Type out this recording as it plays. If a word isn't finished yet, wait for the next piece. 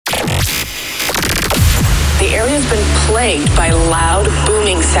always been plagued by loud,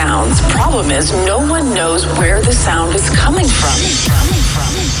 booming sounds. Problem is, no one knows where the sound is coming from.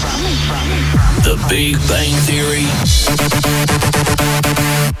 The Big Bang Theory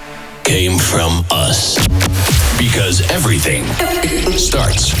came from us. Because everything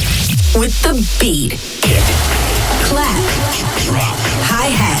starts with the beat. Kick. Clap. Drop.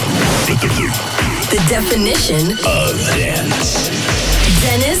 Hi-hat. The definition of dance.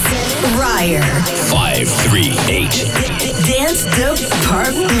 Dennis Ruyer. 538. Dance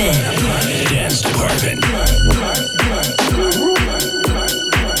Department. Dance Department.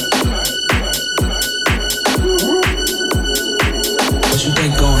 What you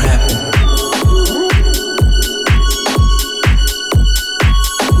think gon' happen?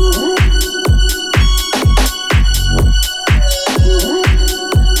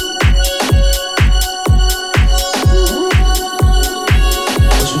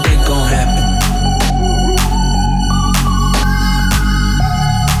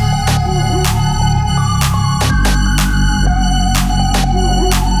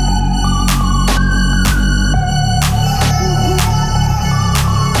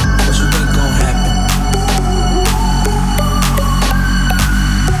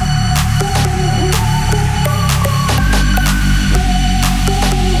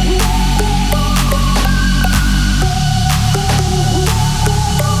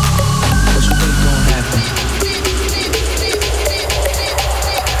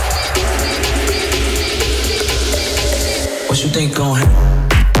 What you think gon' happen?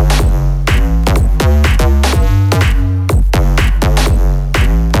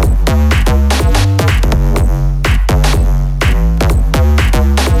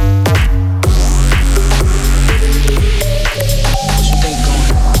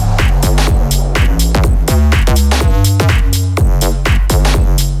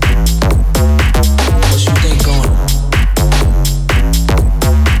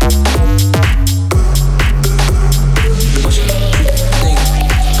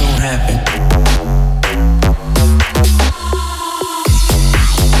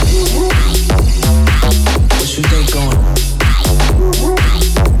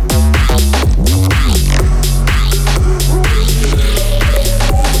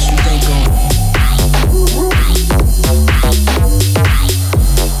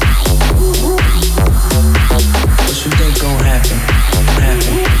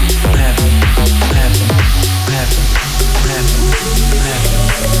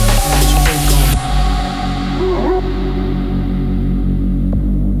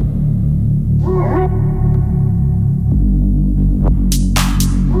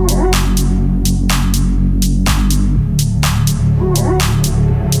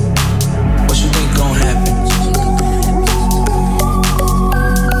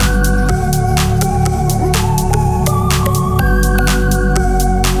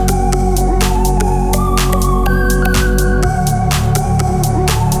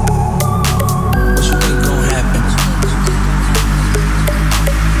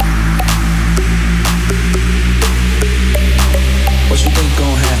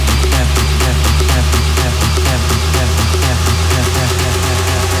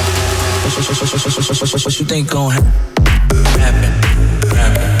 What you think gon' happen?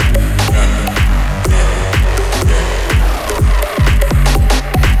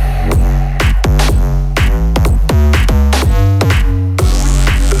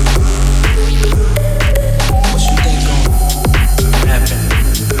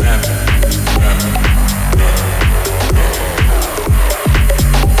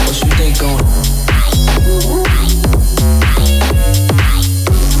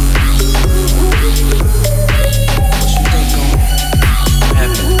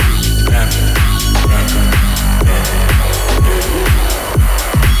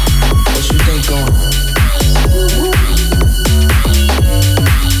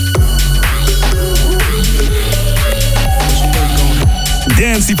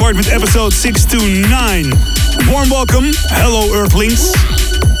 Department episode 629. Warm welcome. Hello, Earthlings.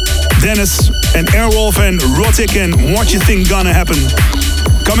 Dennis and Airwolf and Rotic and What You Think Gonna Happen.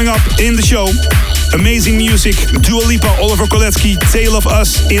 Coming up in the show, amazing music. Dua Lipa, Oliver Kolecki, Tale of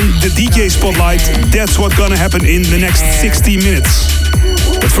Us in the DJ Spotlight. That's what's gonna happen in the next 60 minutes.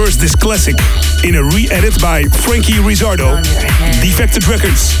 But first, this classic in a re-edit by Frankie Rizzardo. Defected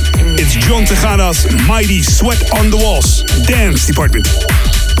Records. It's John Tejada's Mighty Sweat on the Walls. Dance Department.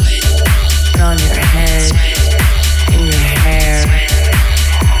 On your head, in your hair,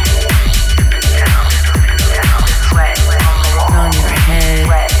 sweat on your head,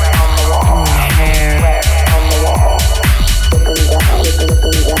 in your hair,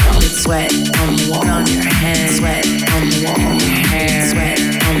 sweat on the wall, on your head, sweat.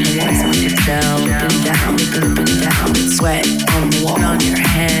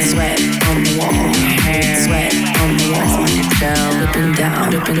 and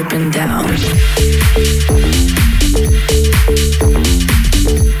down, up and down.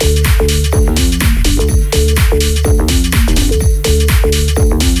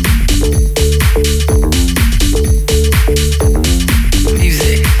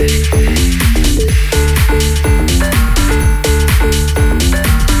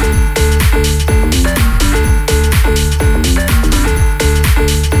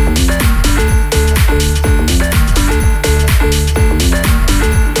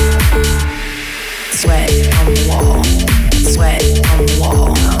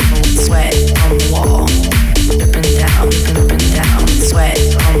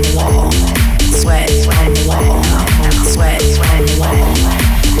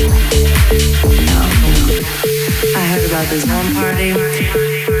 There's one party,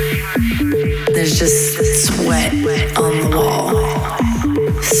 there's just sweat on the wall,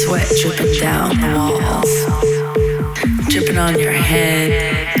 sweat dripping down the walls, dripping on your head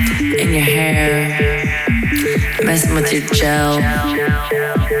and your hair, messing with your gel,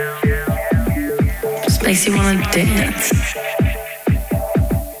 just makes you want to dance.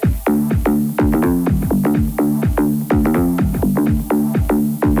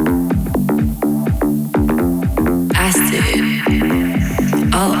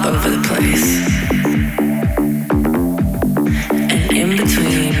 All over the place. And in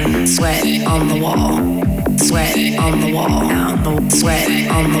between, sweat on the wall, sweat on the wall, down, sweat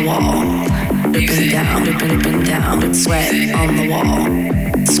on the wall, dripping down, dripping down, sweat on the wall,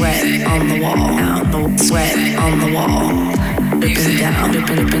 sweat on the wall, down, sweat on the wall, dripping down,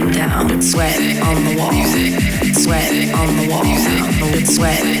 dripping down, sweat on the wall, sweat on the wall, down,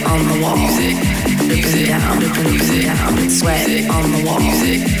 sweat on the wall. Dripping down, sweat on the wall,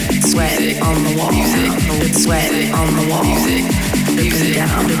 sweat on the wall, sweat on the wall, dripping down,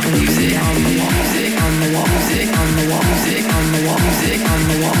 on the wall, on the wall, on the wall, on the wall, on the wall, on the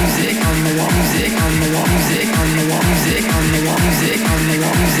wall, on the wall, on the wall, on the wall, on the wall, on the wall, on the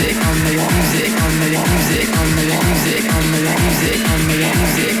wall, on the wall, on the wall, on the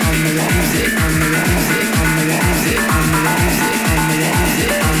wall, on the wall, on the wall, on the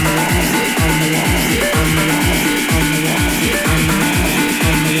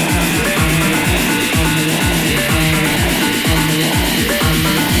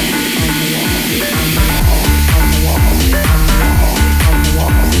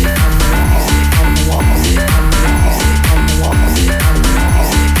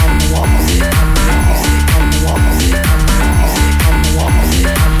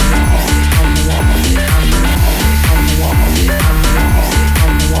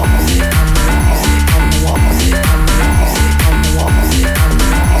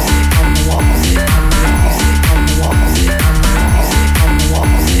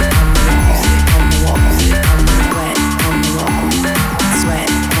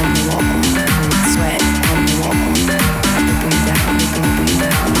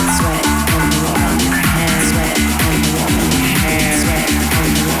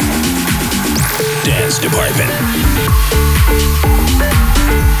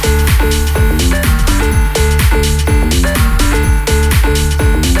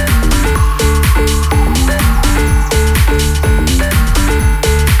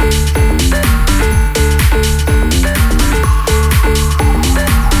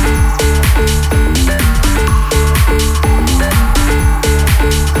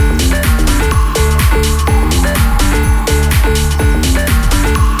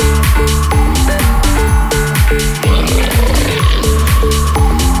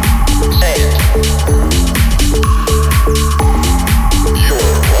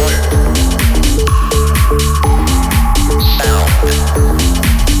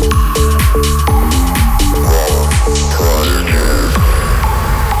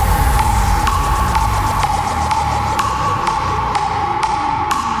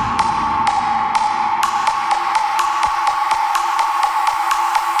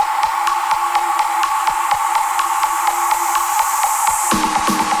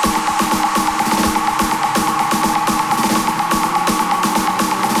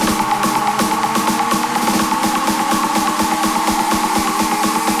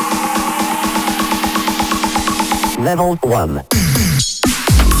Level 1.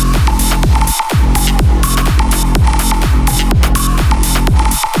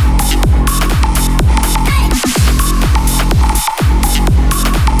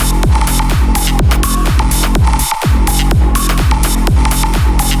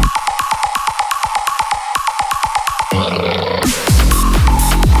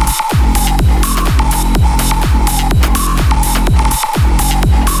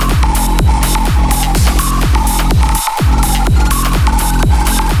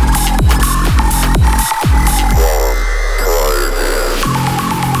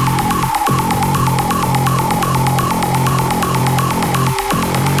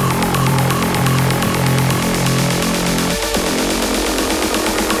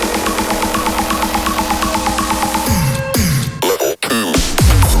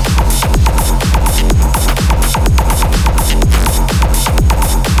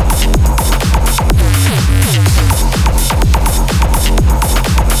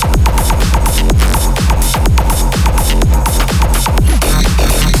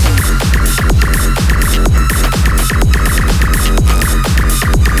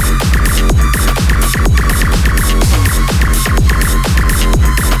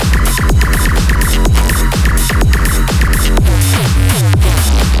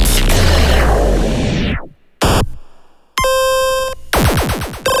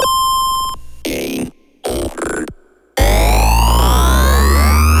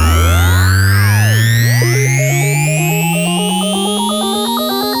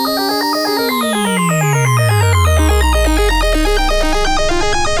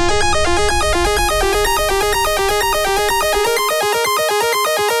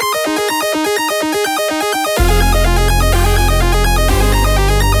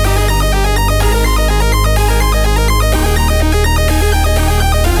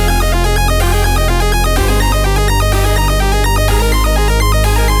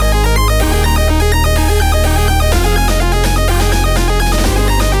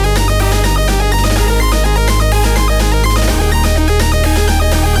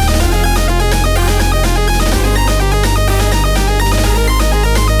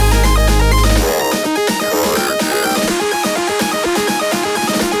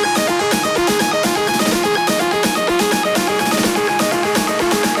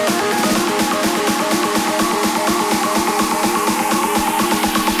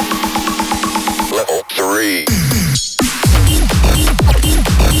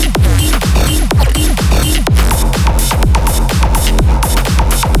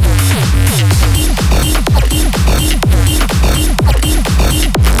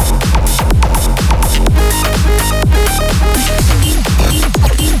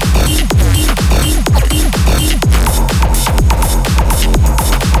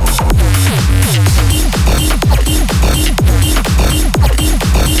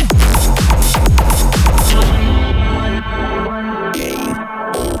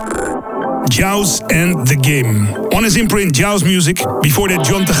 Jaws and the Game. On his imprint, Jaws Music. Before that,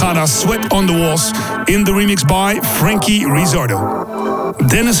 John Tejada's Sweat on the Walls in the remix by Frankie Rizzardo.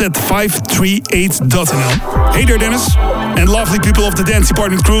 Dennis at 538.nl. Hey there, Dennis. And lovely people of the Dance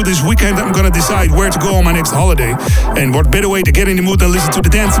Department crew. This weekend I'm gonna decide where to go on my next holiday. And what better way to get in the mood than listen to the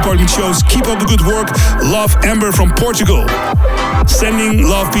Dance Department shows. Keep up the good work. Love, Amber from Portugal. Sending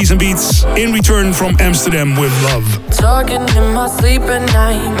love, peace and beats in return from Amsterdam with love. Talking in my sleep at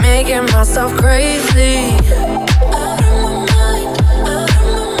night, making myself crazy.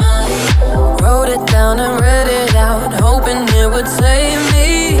 Wrote it down and read it out, hoping it would save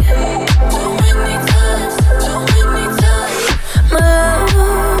me. So many times. My love,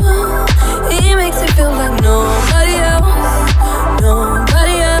 he makes me feel like nobody else. Oh,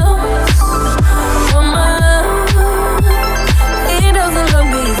 my love, he doesn't love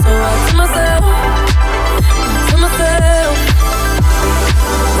me, so I tell myself.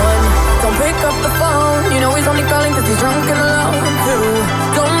 One, don't pick up the phone, you know he's only calling cause he's drunk and alone. Two,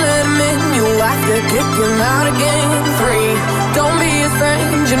 don't let him in, you have to kick him out again. Three, don't be his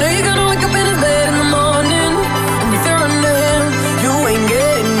friend, you know you're gonna wake up in his bed in the morning. And if you're under him, you ain't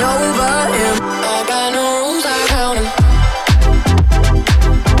getting over him. I got no rules, I count him.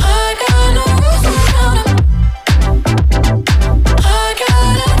 I got no rules, I count him. I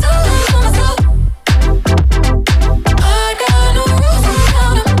gotta tell him for myself. I got no rules, I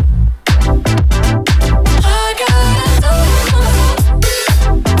count him. I gotta tell him for myself.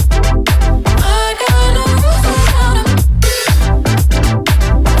 I got no rules, I count him.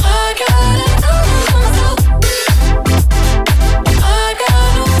 I gotta tell him for myself. I got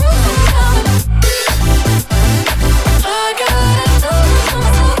no rules, I count him. I gotta tell him for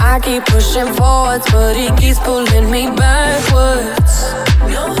myself. I keep pushing forwards, but he keeps pulling me backwards.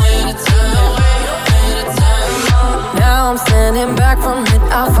 Nowhere to turn. Now I'm standing back from it,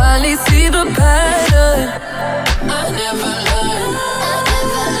 I finally see the pattern. I never learned.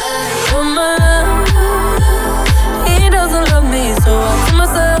 Oh, my love, he doesn't love me, so I tell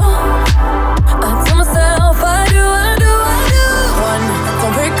myself, I do. One,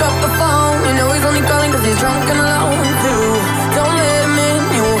 don't pick up the phone, you know he's only calling cause he's drunk and alone. Two, don't let him in,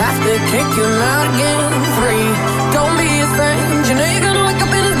 you have to kick him out again. Three, don't be his friend, you know you're gonna wake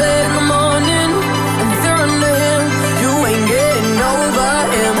up in his bed in the morning. And if you're under him, you ain't getting over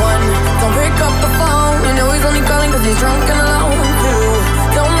him. One, don't pick up the phone, you know he's only calling cause he's drunk and alone.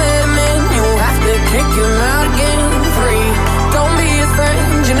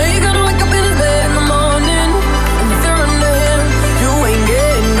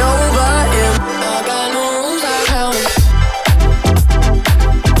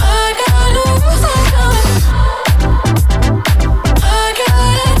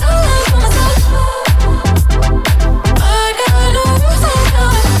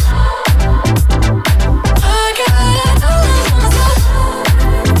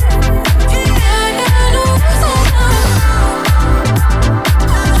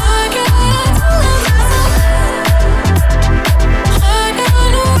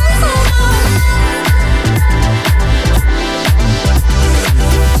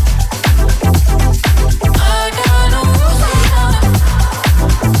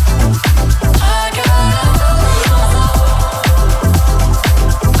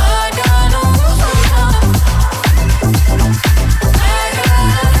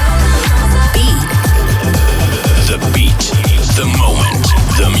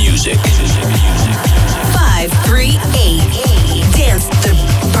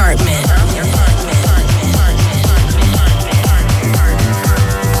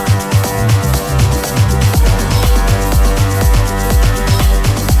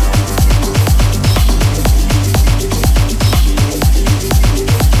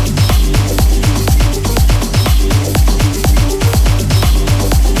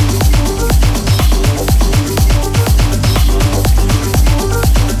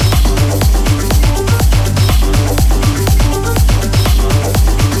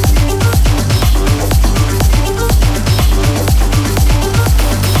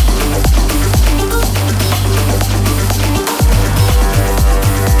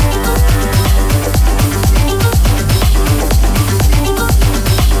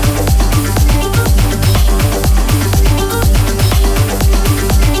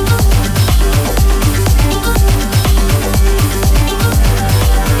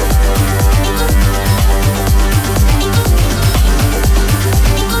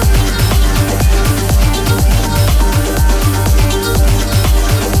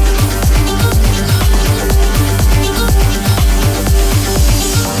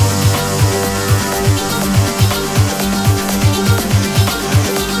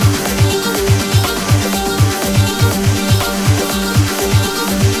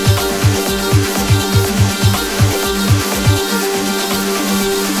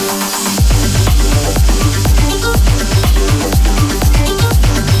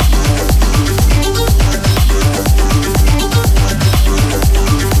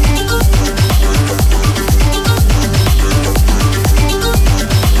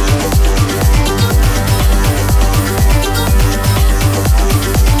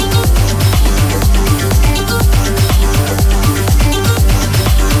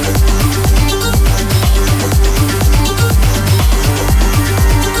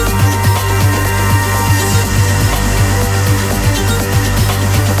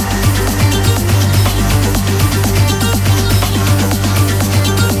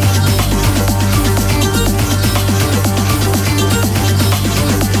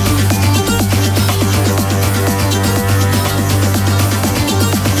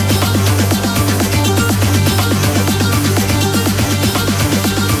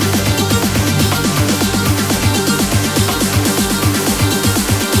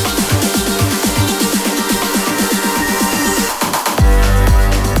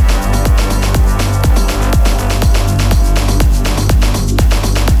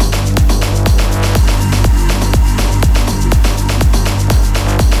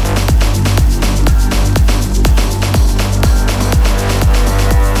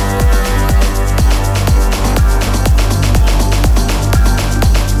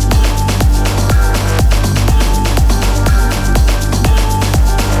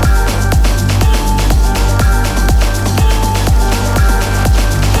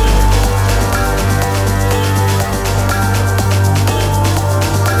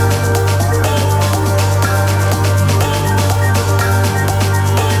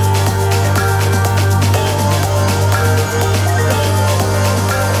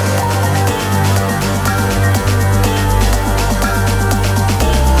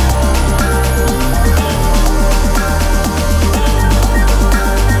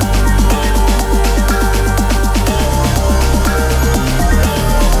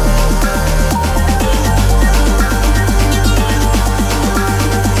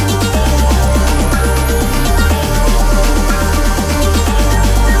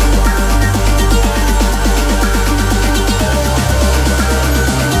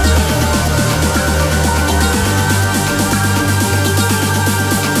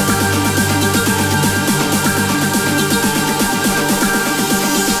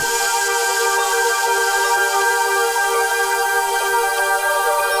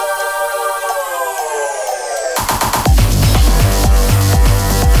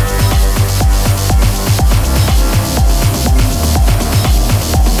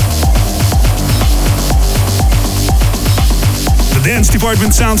 Dance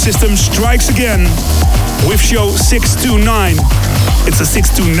Department Sound System strikes again with show 629. It's a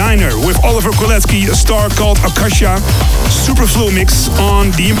 629er with Oliver Koletsky, a star called Akasha, Superflow mix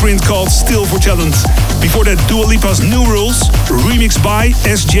on the imprint called Still for Talent. Before that, Dua Lipa's New Rules, remixed by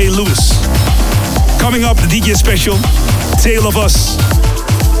S.J. Lewis. Coming up, the DJ special, Tale of Us.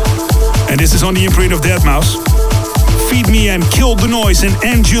 And this is on the imprint of Deadmau5. Feed Me and Kill the Noise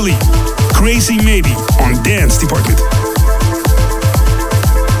and Julie, Crazy Maybe on Dance Department.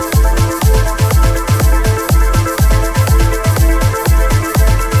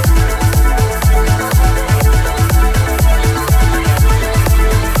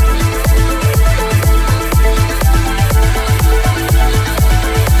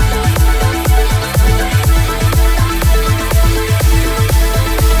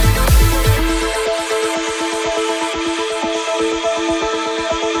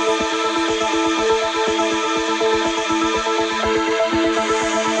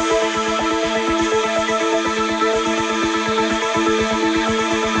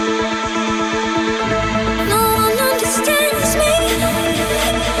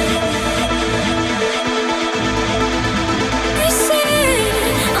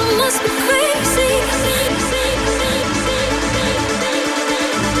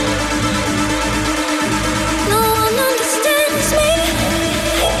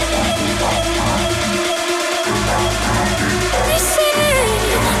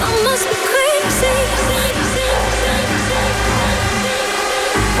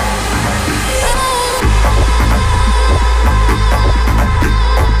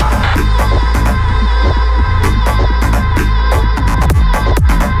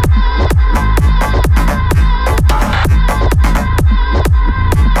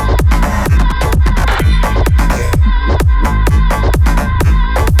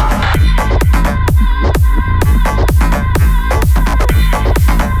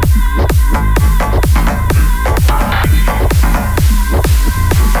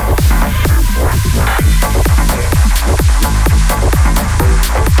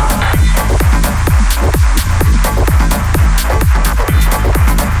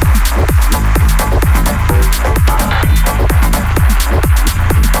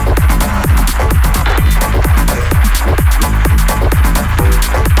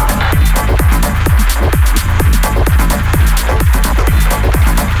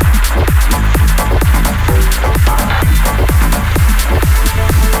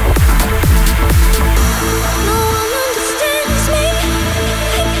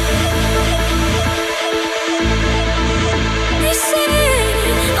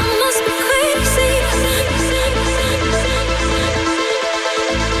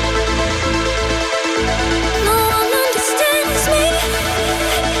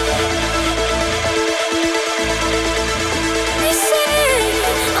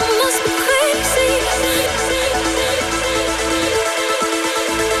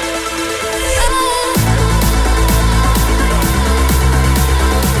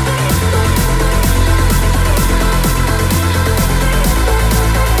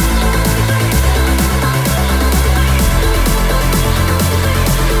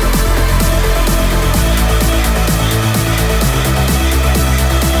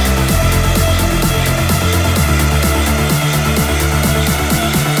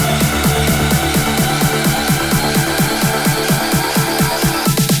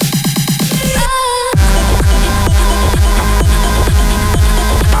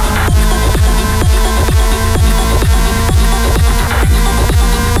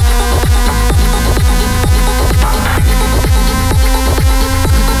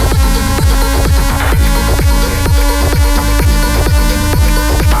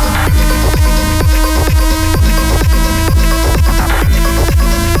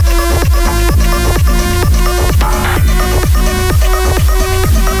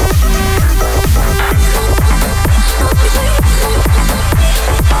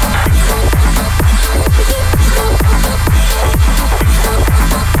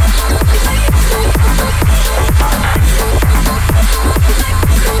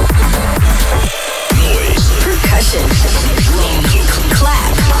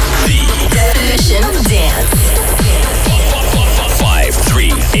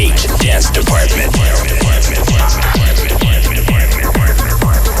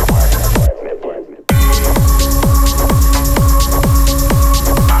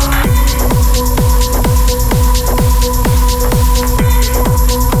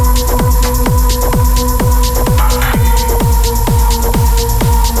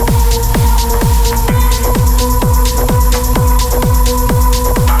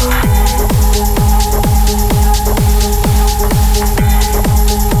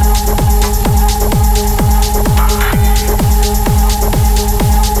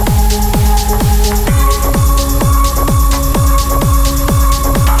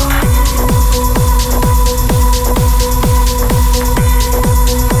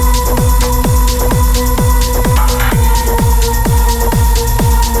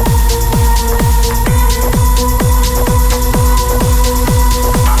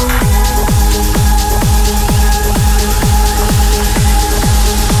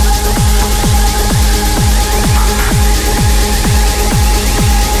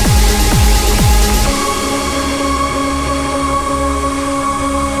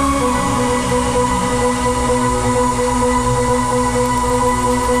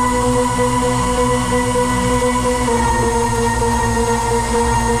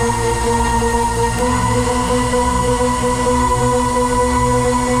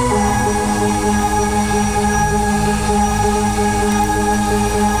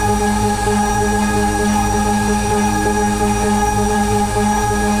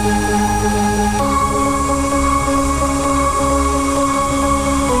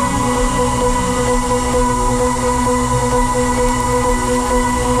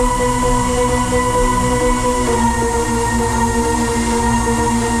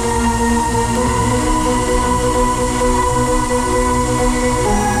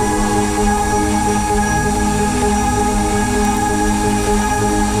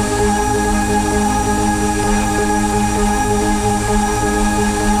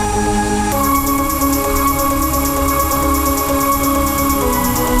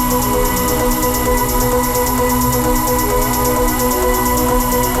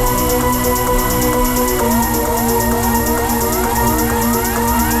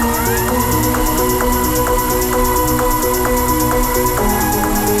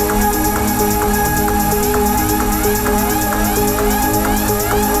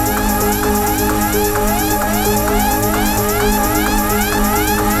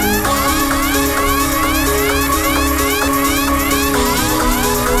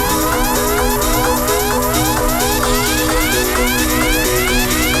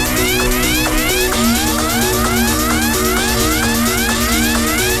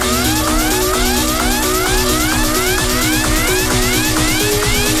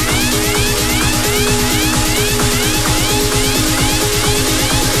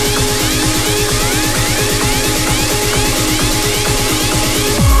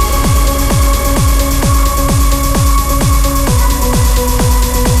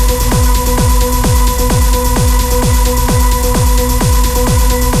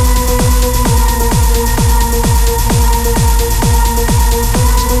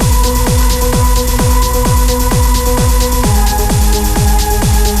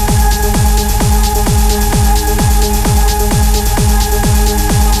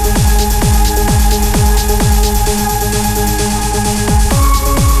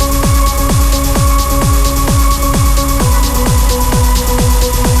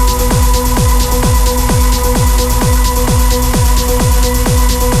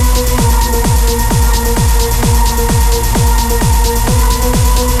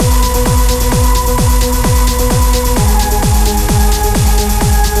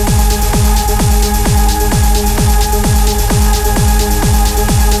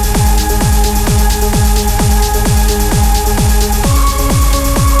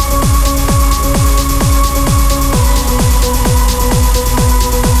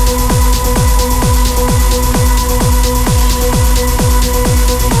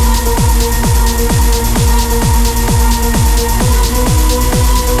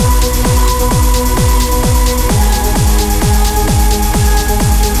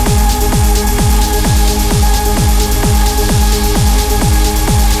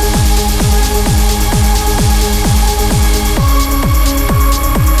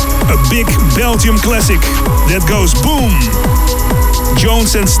 Ultium classic that goes boom.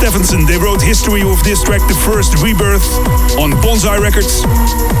 Jones and Stephenson, they wrote history with this track, The First Rebirth, on Bonsai Records.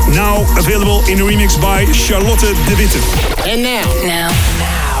 Now available in a remix by Charlotte de Witte. And now.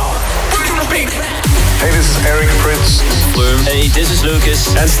 Hey, this is Eric Pritz. Bloom. Hey, this is Lucas.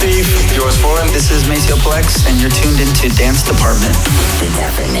 And Steve. Yours for him. This is Maceo Plex, and you're tuned into Dance Department. The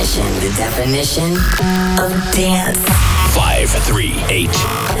definition of dance. 538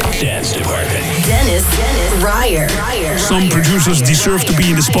 Dance Department. Dennis Ruyer. Some producers deserve to be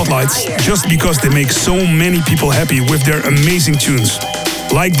in the spotlight just because they make so many people happy with their amazing tunes.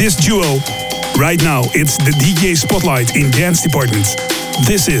 Like this duo. Right now, it's the DJ Spotlight in Dance Department.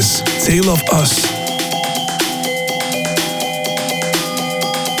 This is Tale of Us.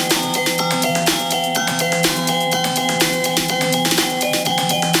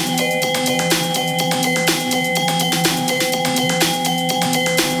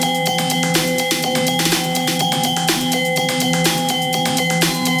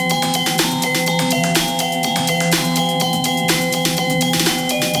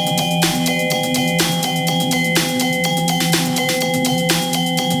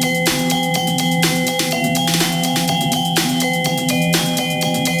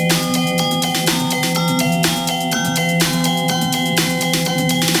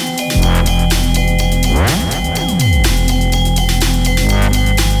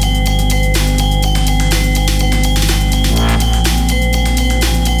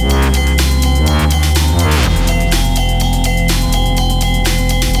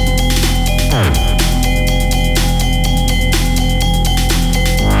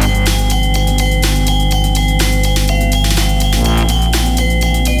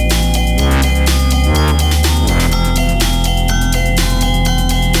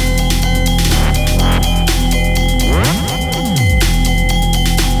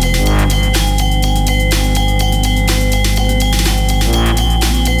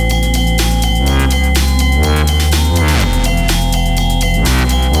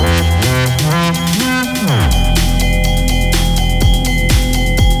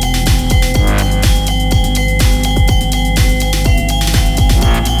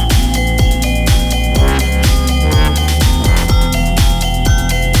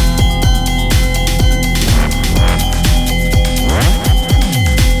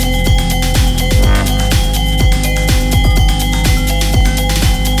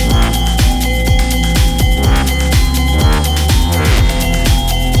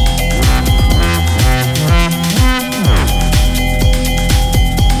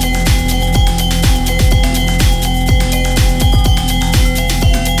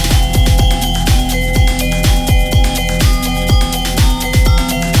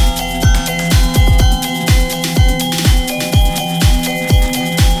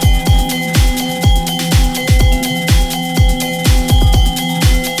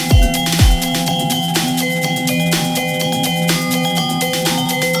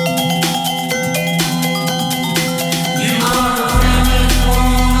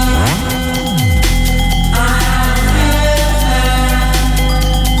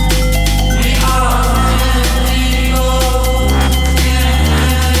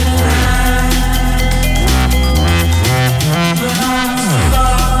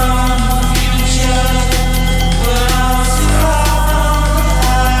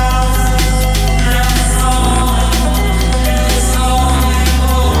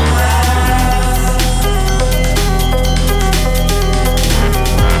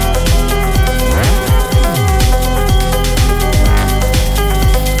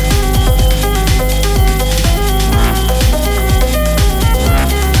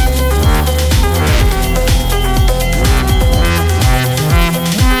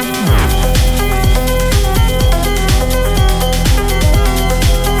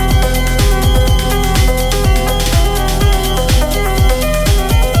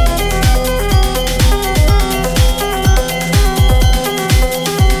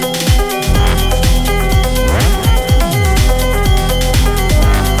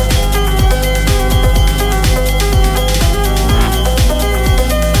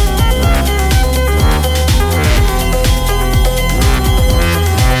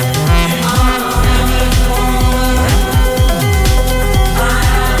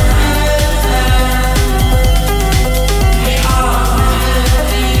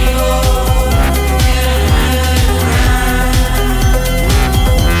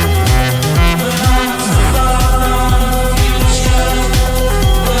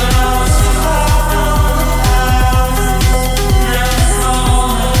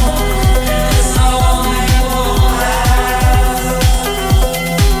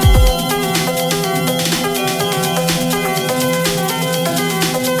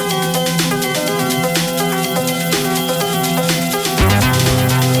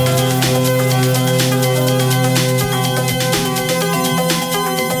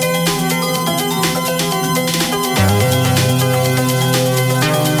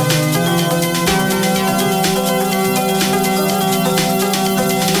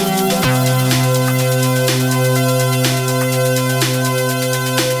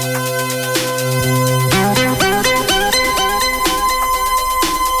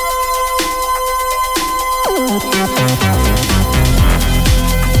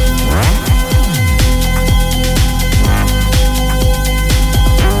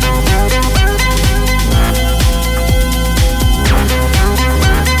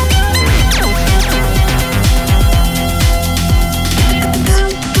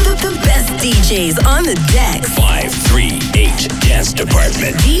 Dance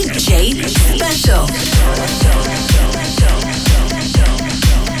Department. DJ Special.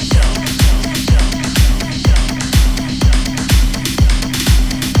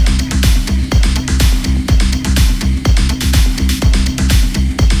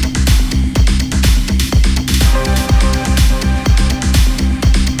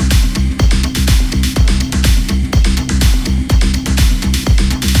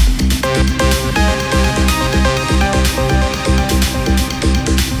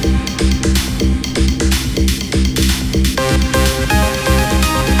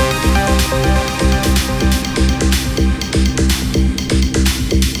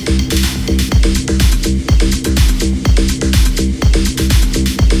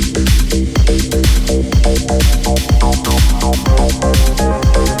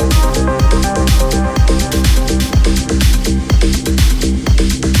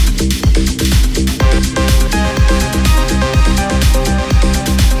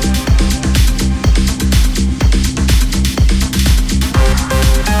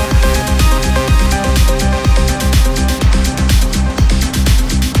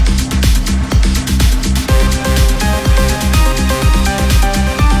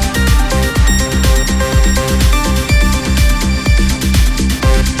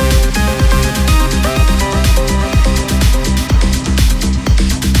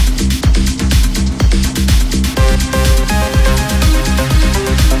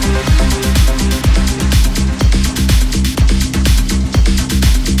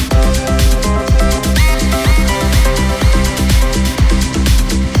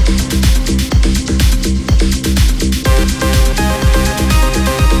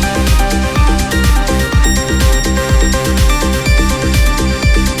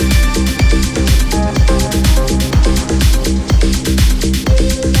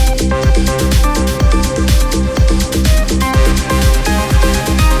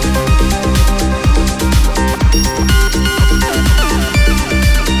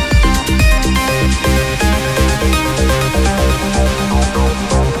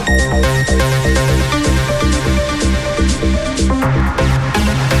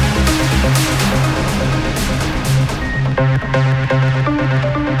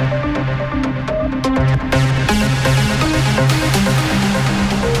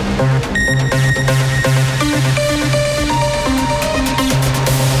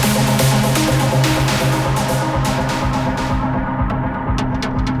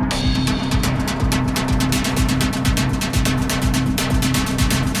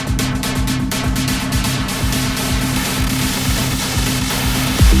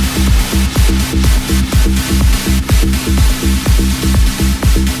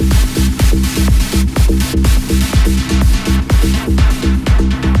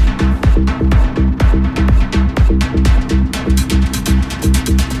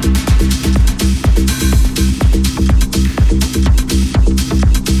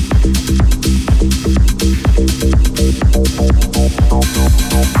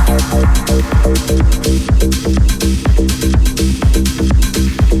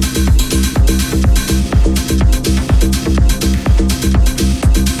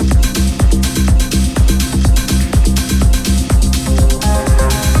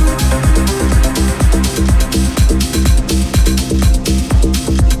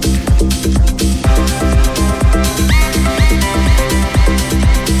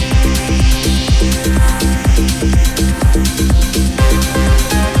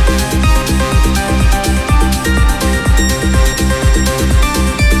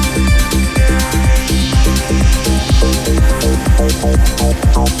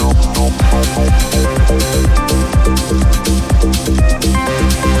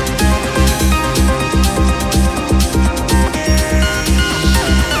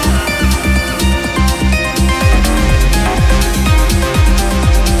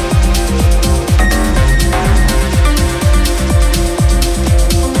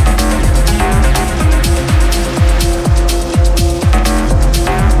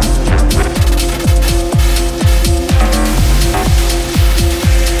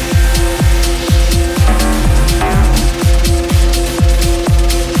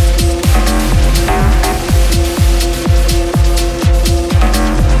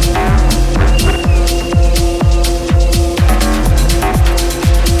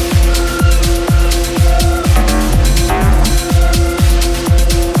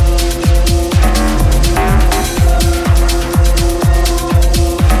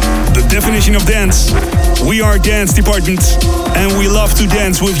 definition of dance. We are Dance Department, and we love to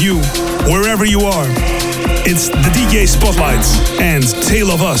dance with you, wherever you are. It's the DJ Spotlight and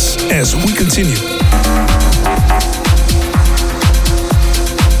Tale of Us as we continue.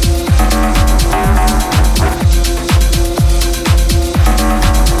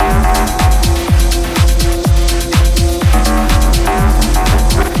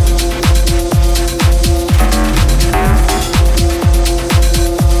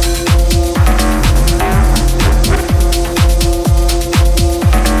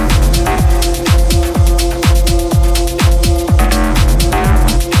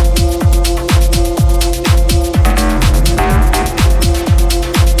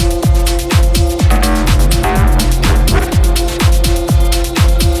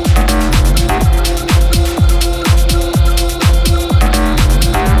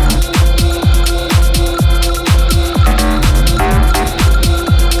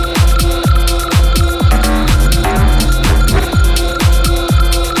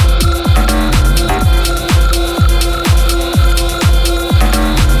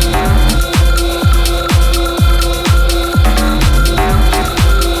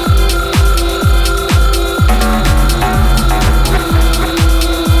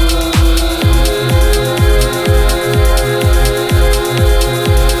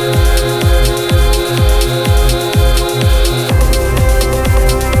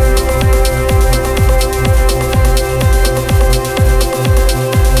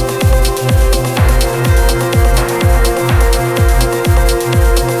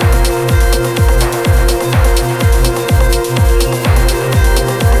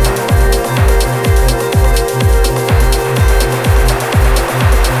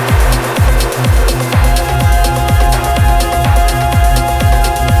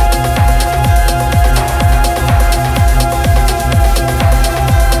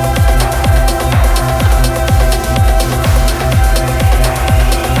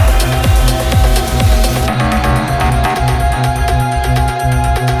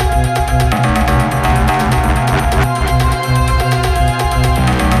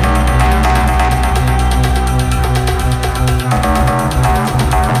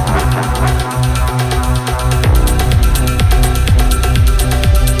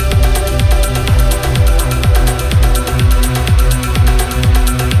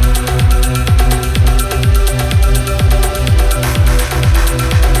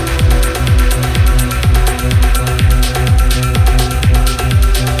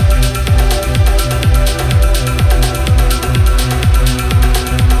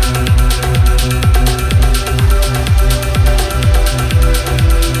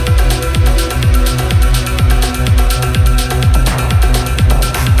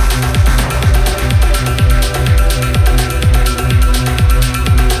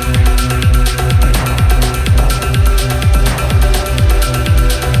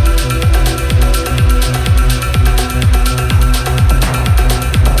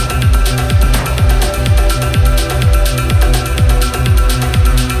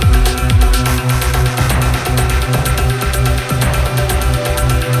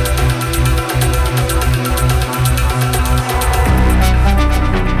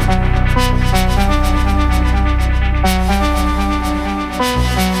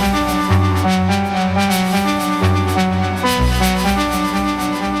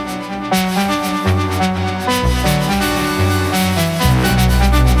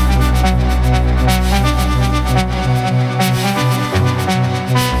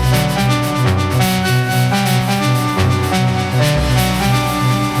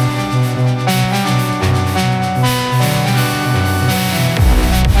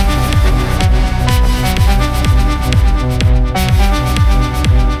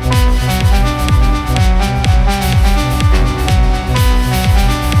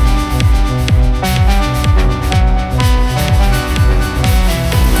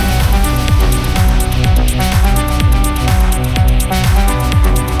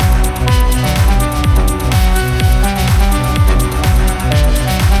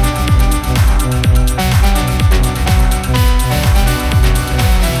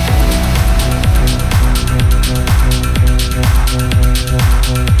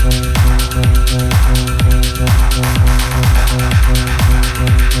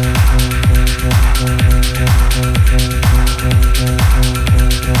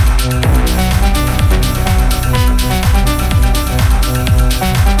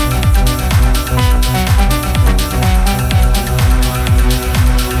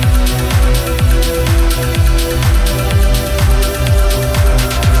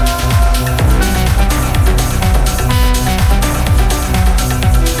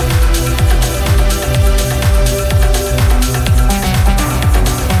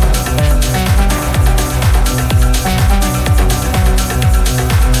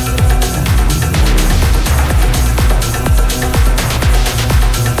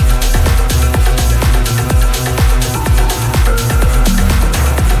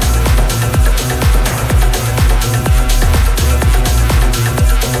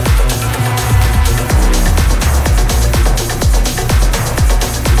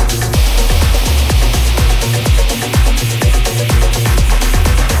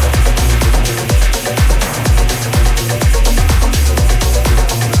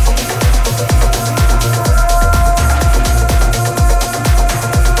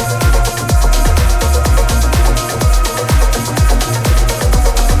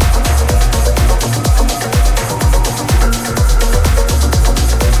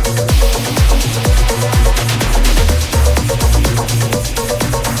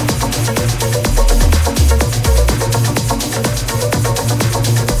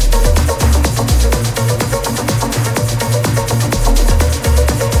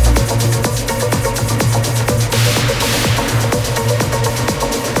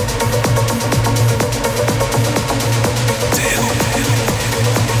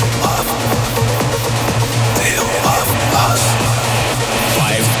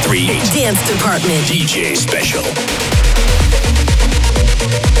 Dance Department. DJ Special.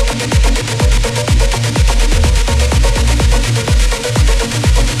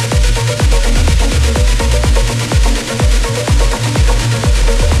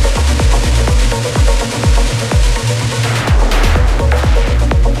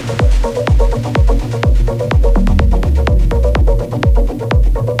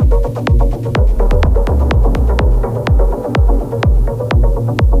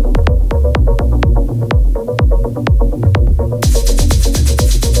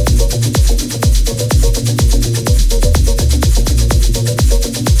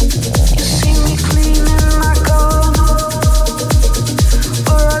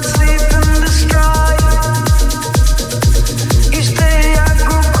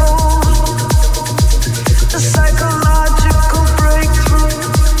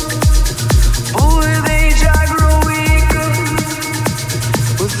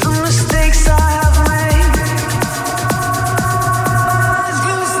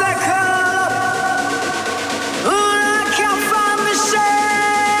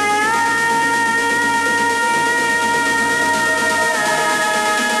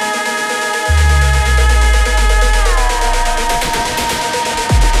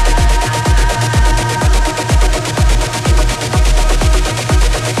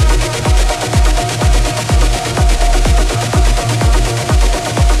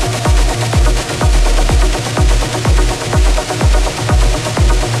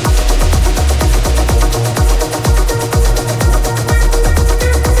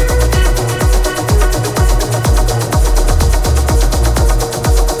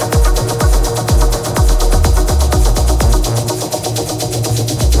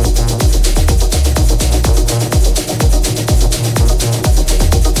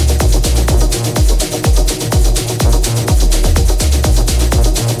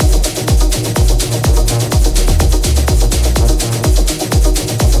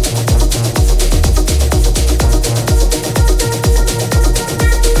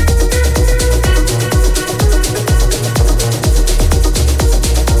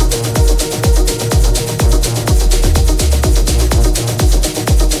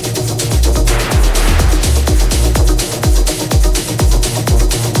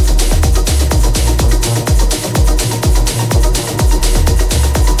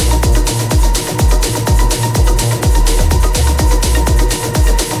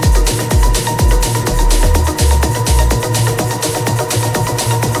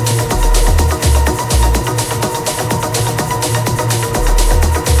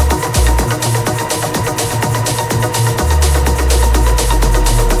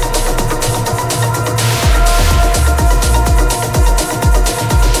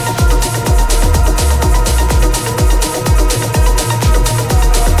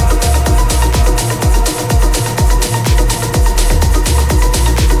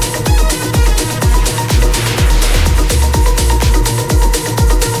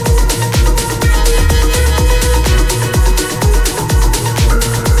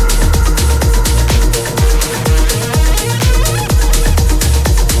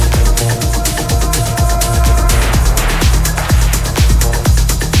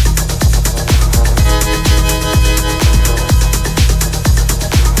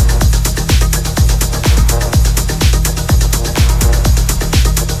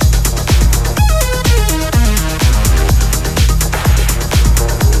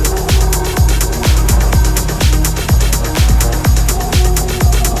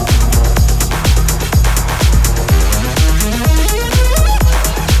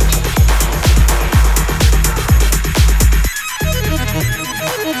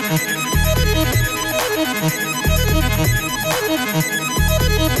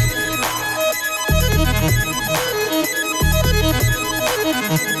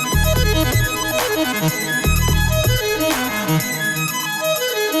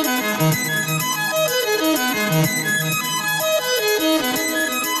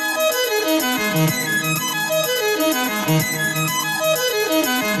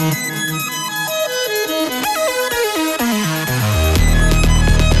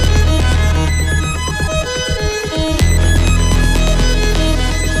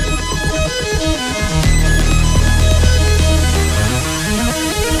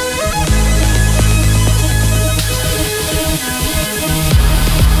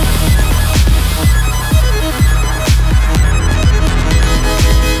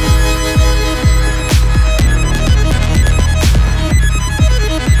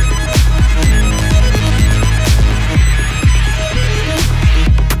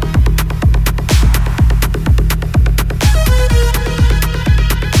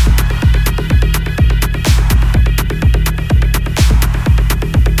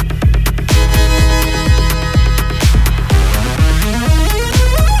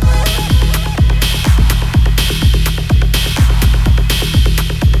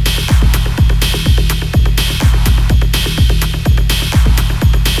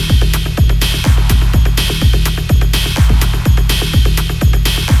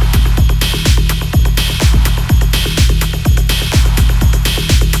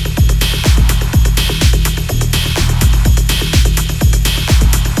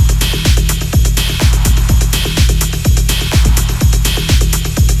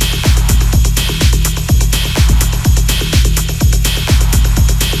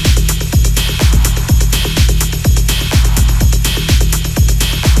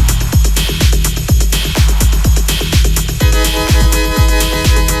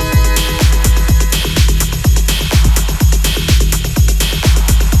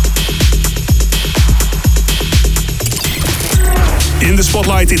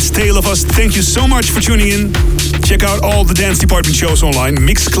 right, it's Tale of Us. Thank you so much for tuning in. Check out all the Dance Department shows online.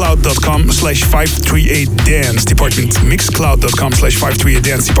 Mixcloud.com/538dance department.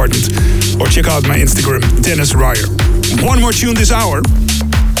 Mixcloud.com/538dance department. Or check out my Instagram, Dennis Ruyer. One more tune this hour.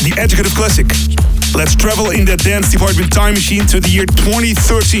 The Educative Classic. Let's travel in that Dance Department time machine to the year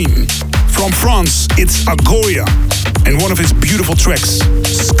 2013. From France, it's Agoria. And one of his beautiful tracks,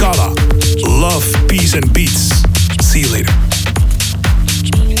 Scala. Love, Peace and Beats. See you later.